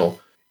of the funnel,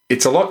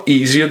 it's a lot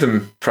easier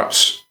than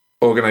perhaps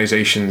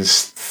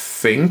organizations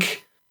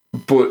think,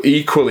 but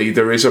equally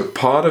there is a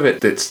part of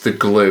it that's the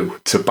glue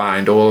to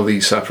bind all of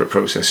these separate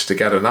processes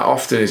together, and that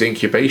often is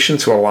incubation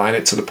to align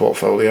it to the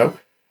portfolio.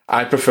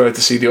 I prefer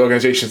to see the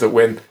organizations that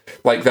win,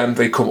 like them,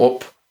 they come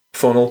up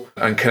funnel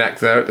and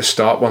connect there at the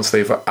start once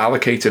they've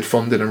allocated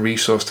funding and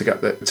resource to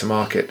get to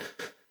market.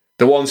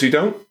 The ones who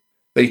don't,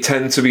 they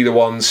tend to be the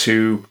ones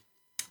who,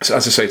 as I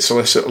say,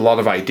 solicit a lot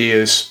of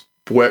ideas,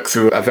 work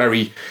through a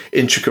very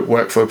intricate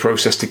workflow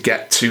process to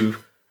get to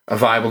a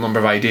viable number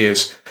of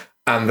ideas,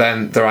 and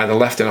then they're either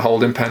left in a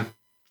holding pen,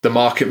 the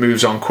market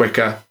moves on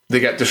quicker, they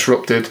get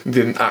disrupted,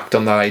 didn't act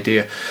on that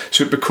idea.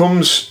 So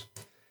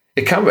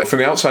it can be, from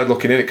the outside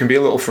looking in, it can be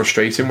a little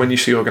frustrating when you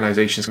see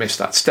organizations miss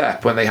that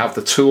step, when they have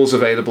the tools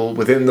available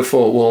within the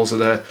four walls of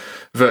their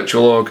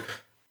virtual org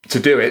to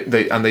do it,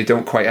 and they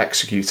don't quite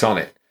execute on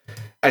it.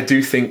 I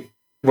do think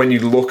when you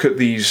look at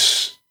the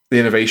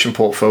innovation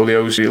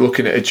portfolios, you're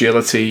looking at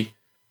agility,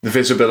 the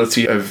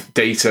visibility of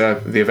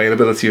data, the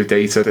availability of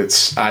data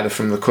that's either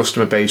from the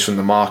customer base, from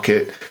the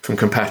market, from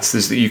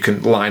competitors that you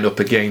can line up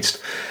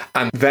against.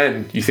 And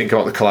then you think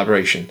about the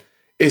collaboration.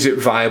 Is it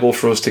viable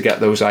for us to get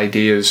those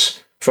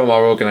ideas from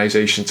our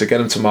organization, to get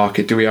them to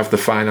market? Do we have the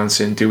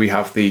financing? Do we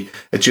have the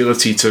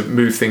agility to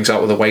move things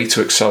out of the way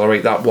to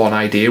accelerate that one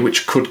idea,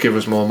 which could give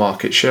us more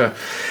market share?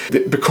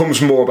 It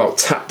becomes more about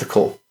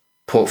tactical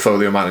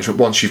portfolio management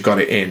once you've got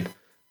it in,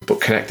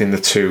 but connecting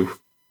the two,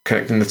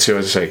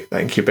 as I say,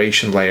 that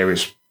incubation layer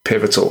is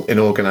pivotal in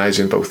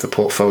organizing both the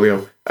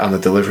portfolio and the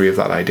delivery of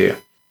that idea.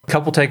 A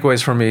couple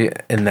takeaways for me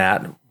in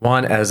that.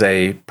 One, as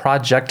a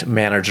project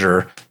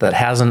manager that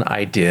has an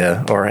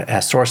idea or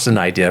has sourced an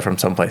idea from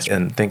someplace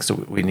and thinks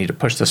that we need to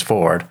push this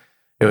forward,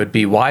 it would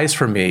be wise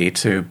for me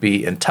to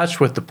be in touch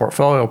with the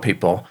portfolio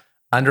people,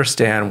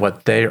 understand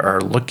what they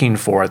are looking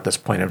for at this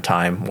point in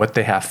time, what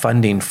they have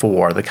funding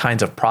for, the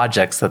kinds of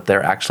projects that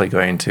they're actually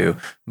going to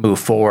move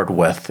forward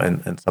with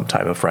in some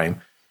type of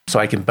frame, so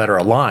I can better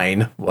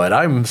align what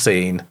I'm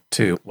seeing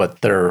to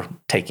what they're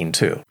taking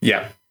to.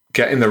 Yeah,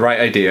 getting the right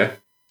idea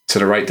to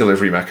the right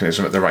delivery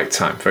mechanism at the right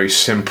time. Very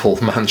simple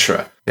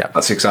mantra. Yeah,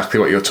 that's exactly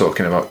what you're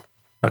talking about.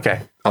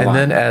 Okay. And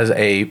then as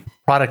a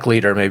product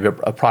leader, maybe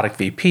a product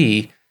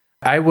VP,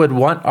 I would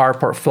want our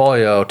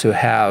portfolio to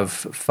have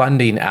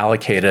funding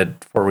allocated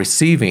for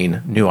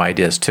receiving new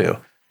ideas too.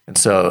 And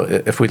so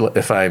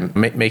if I'm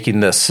making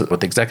this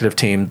with the executive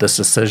team, this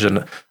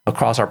decision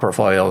across our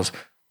portfolios,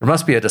 there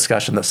must be a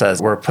discussion that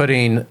says we're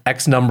putting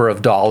X number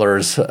of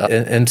dollars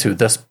into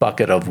this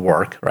bucket of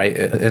work, right,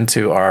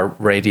 into our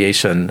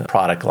radiation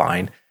product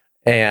line.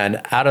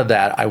 And out of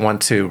that, I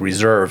want to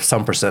reserve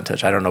some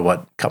percentage. I don't know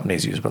what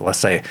companies use, but let's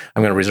say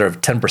I'm going to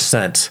reserve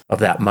 10% of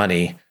that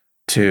money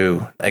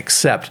to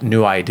accept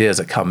new ideas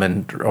that come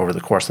in over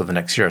the course of the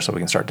next year so we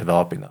can start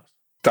developing those?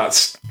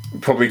 That's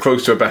probably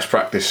close to a best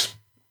practice,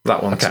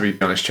 that one, to be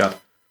honest, Chad.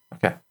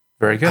 Okay,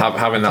 very good.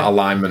 Having that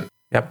alignment.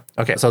 Yep.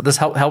 Okay. So this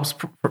helps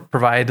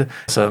provide,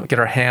 so get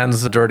our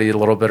hands dirty a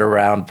little bit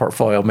around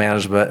portfolio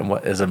management and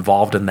what is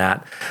involved in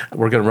that.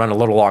 We're going to run a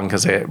little long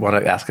because I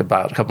want to ask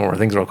about a couple more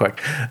things real quick.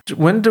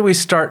 When do we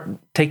start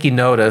taking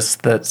notice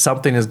that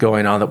something is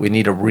going on that we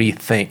need to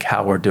rethink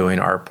how we're doing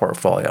our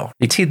portfolio?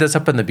 You teed this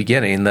up in the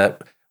beginning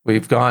that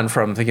we've gone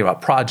from thinking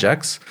about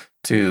projects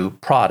to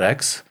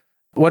products.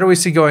 What do we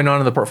see going on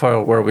in the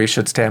portfolio where we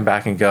should stand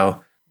back and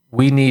go,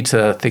 we need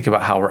to think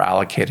about how we're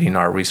allocating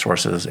our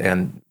resources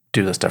and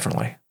do this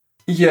differently?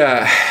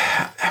 Yeah,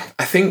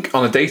 I think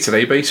on a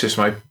day-to-day basis,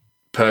 my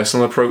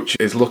personal approach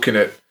is looking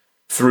at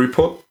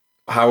throughput.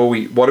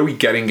 What are we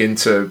getting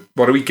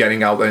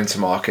out there into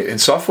market? In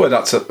software,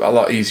 that's a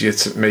lot easier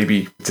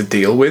to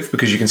deal with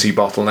because you can see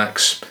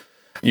bottlenecks.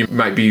 You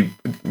might be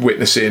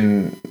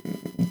witnessing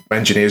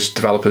engineers,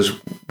 developers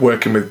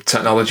working with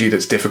technology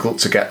that's difficult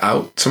to get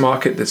out to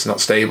market, that's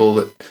not stable,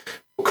 that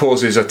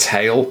causes a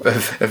tail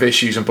of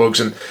issues and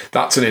bugs, and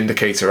that's an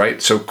indicator,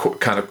 right? So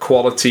kind of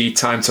quality,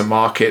 time to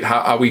market, how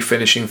are we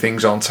finishing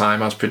things on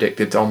time as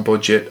predicted, on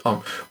budget,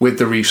 with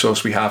the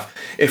resource we have?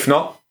 If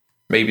not,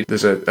 maybe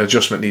there's an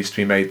adjustment needs to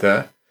be made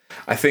there.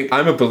 I think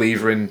I'm a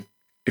believer in,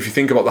 if you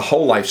think about the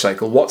whole life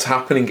cycle, what's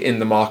happening in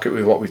the market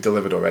with what we've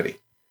delivered already.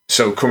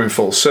 So coming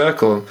full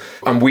circle,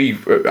 and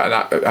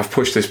I've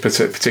pushed this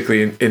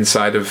particularly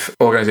inside of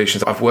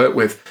organizations I've worked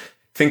with,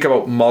 think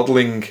about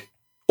modeling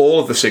all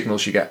of the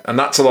signals you get. And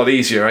that's a lot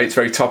easier, right? It's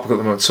very topical at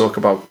the moment to talk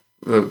about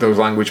those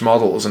language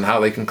models and how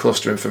they can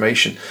cluster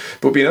information.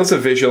 But being able to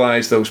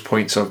visualize those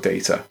points of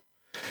data.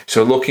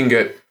 So looking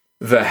at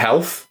the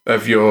health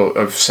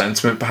of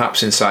sentiment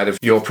perhaps inside of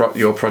your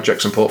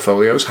projects and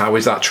portfolios. How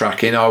is that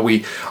tracking?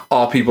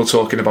 Are people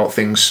talking about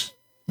things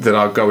that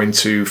are going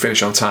to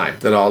finish on time,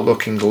 that are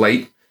looking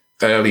late,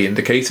 early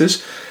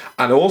indicators?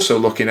 And also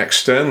looking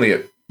externally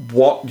at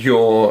what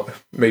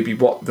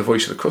the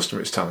voice of the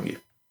customer is telling you.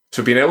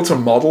 So being able to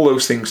model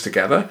those things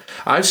together,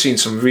 I've seen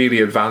some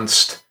really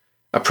advanced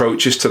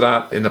approaches to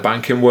that in the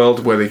banking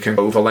world where they can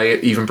overlay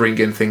it, even bring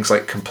in things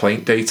like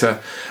complaint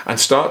data and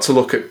start to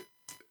look at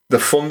the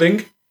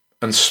funding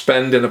and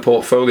spend in a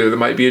portfolio that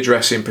might be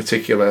addressing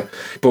particular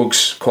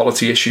bugs,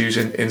 quality issues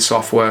in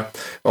software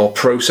or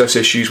process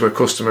issues where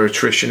customer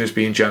attrition is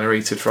being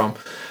generated from,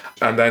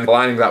 and then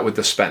aligning that with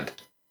the spend.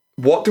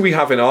 What do we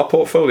have in our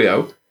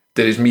portfolio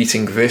that is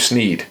meeting this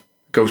need?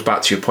 Goes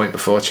back to your point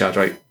before, Chad,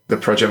 right? The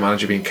project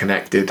manager being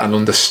connected and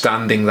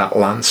understanding that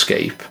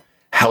landscape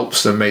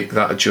helps them make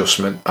that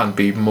adjustment and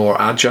be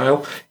more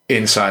agile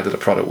inside of the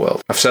product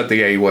world. I've said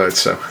the A word,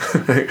 so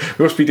we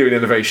must be doing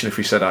innovation if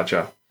we said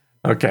agile.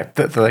 Okay,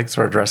 thanks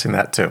for addressing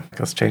that too,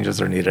 because changes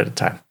are needed at a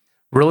time.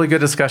 Really good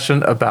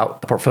discussion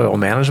about portfolio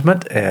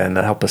management and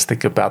help us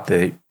think about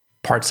the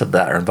parts of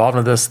that are involved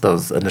in this,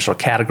 those initial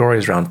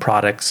categories around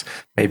products,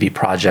 maybe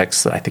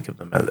projects. I think of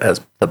them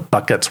as the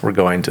buckets we're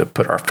going to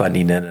put our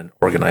funding in and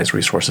organize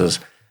resources.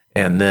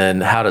 And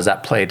then how does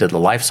that play to the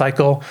life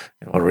cycle?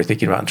 And what are we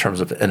thinking about in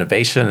terms of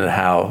innovation and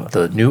how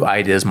the new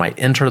ideas might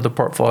enter the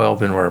portfolio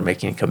when we're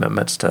making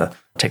commitments to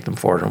take them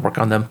forward and work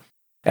on them?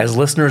 As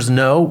listeners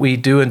know, we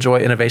do enjoy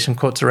innovation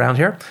quotes around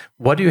here.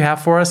 What do you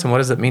have for us and what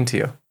does it mean to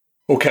you?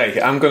 Okay,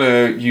 I'm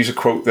going to use a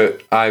quote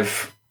that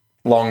I've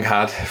long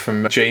had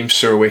from James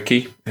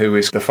Surowiecki, who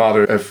is the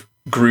father of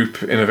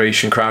group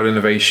innovation, crowd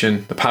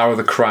innovation, The Power of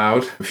the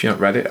Crowd. If you've not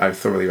read it, I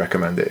thoroughly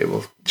recommend it. It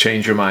will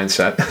change your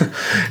mindset,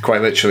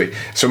 quite literally.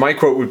 So my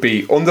quote would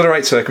be, under the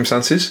right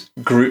circumstances,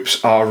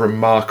 groups are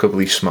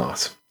remarkably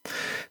smart.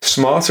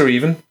 Smarter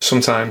even,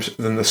 sometimes,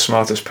 than the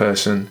smartest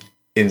person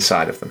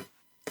inside of them.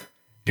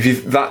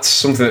 That's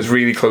something that's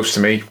really close to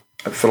me.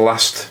 For the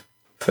last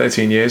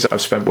 13 years,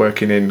 I've spent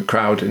working in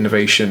crowd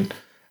innovation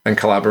and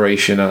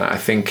collaboration, and I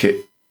think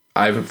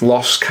I've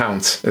lost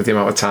count of the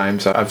amount of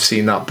times I've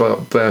seen that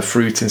bear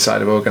fruit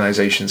inside of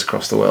organizations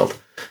across the world.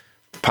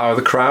 The power of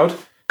the crowd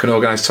can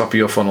organize top of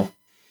your funnel,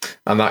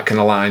 and that can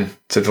align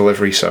to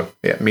delivery. So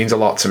yeah, it means a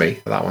lot to me,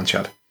 that one,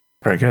 Chad.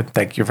 Very good.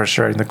 Thank you for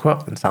sharing the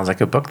quote. It sounds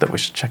like a book that we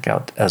should check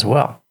out as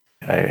well.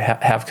 I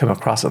have come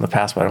across it in the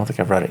past, but I don't think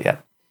I've read it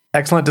yet.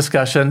 Excellent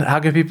discussion.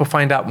 How can people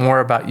find out more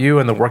about you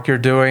and the work you're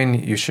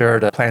doing? You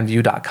shared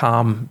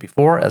planview.com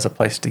before as a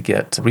place to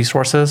get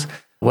resources.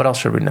 What else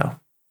should we know?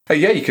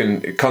 Yeah, you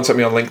can contact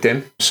me on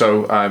LinkedIn.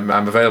 So I'm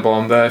available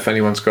on there. If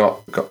anyone's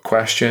got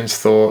questions,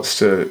 thoughts,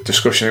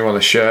 discussion they want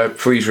to share,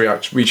 please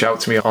reach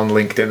out to me on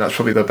LinkedIn. That's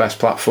probably the best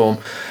platform.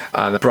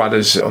 And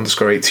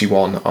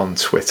Bradders_81 on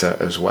Twitter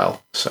as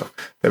well. So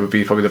they would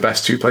be probably the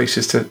best two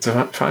places to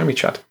find me,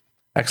 Chad.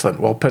 Excellent.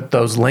 We'll put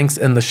those links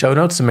in the show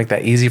notes to make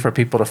that easy for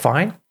people to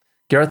find.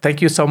 Gareth,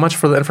 thank you so much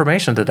for the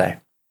information today.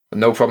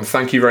 No problem.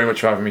 Thank you very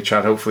much for having me,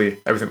 Chad. Hopefully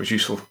everything was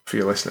useful for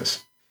your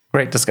listeners.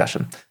 Great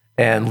discussion.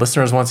 And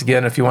listeners, once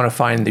again, if you want to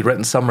find the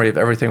written summary of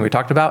everything we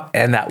talked about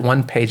and that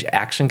one-page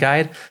action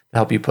guide to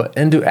help you put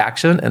into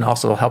action and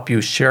also help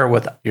you share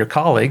with your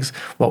colleagues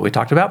what we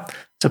talked about,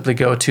 simply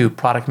go to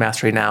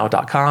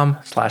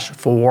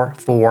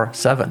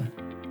productmasterynow.com/447.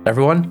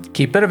 Everyone,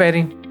 keep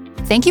innovating.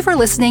 Thank you for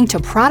listening to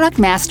Product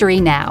Mastery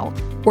Now,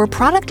 where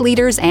product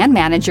leaders and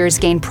managers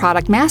gain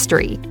product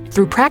mastery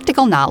through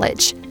practical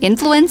knowledge,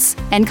 influence,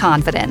 and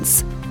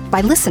confidence.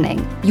 By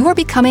listening, you are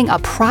becoming a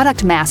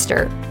product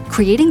master,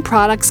 creating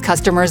products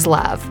customers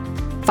love.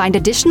 Find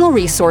additional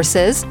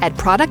resources at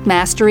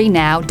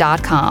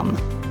productmasterynow.com.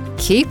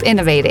 Keep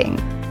innovating.